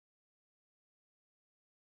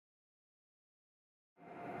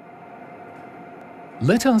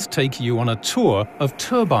Let us take you on a tour of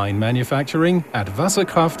turbine manufacturing at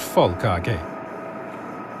Wasserkraft Volk AG.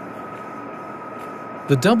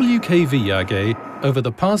 The WKV AG, over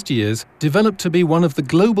the past years, developed to be one of the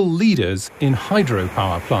global leaders in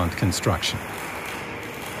hydropower plant construction.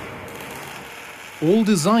 All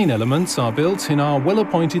design elements are built in our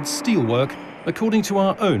well-appointed steelwork according to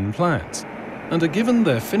our own plans, and are given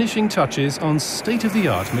their finishing touches on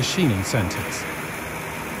state-of-the-art machining centers.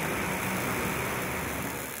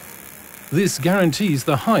 This guarantees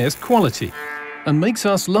the highest quality and makes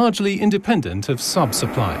us largely independent of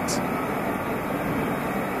sub-suppliers.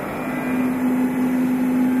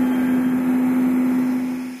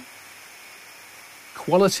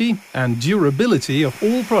 Quality and durability of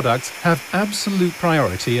all products have absolute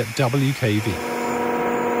priority at WKV.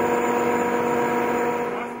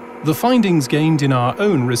 The findings gained in our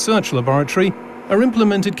own research laboratory are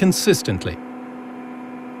implemented consistently.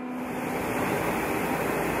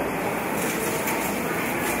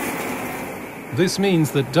 This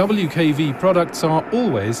means that WKV products are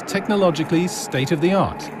always technologically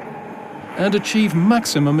state-of-the-art and achieve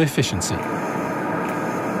maximum efficiency.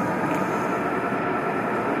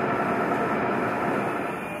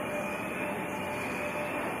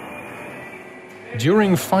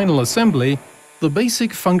 During final assembly, the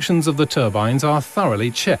basic functions of the turbines are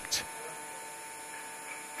thoroughly checked,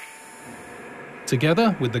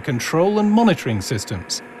 together with the control and monitoring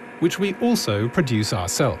systems, which we also produce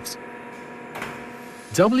ourselves.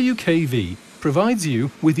 WKV provides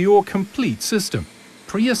you with your complete system,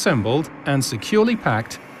 pre-assembled and securely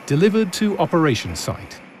packed, delivered to operation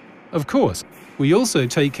site. Of course, we also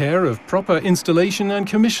take care of proper installation and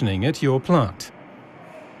commissioning at your plant.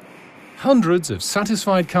 Hundreds of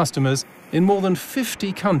satisfied customers in more than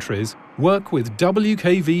 50 countries work with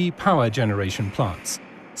WKV power generation plants,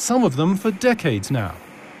 some of them for decades now,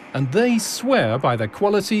 and they swear by the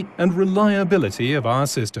quality and reliability of our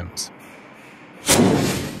systems.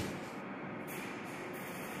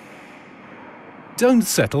 Don't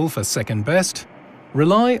settle for second best.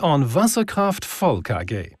 Rely on Wasserkraft Volk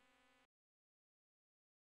AG.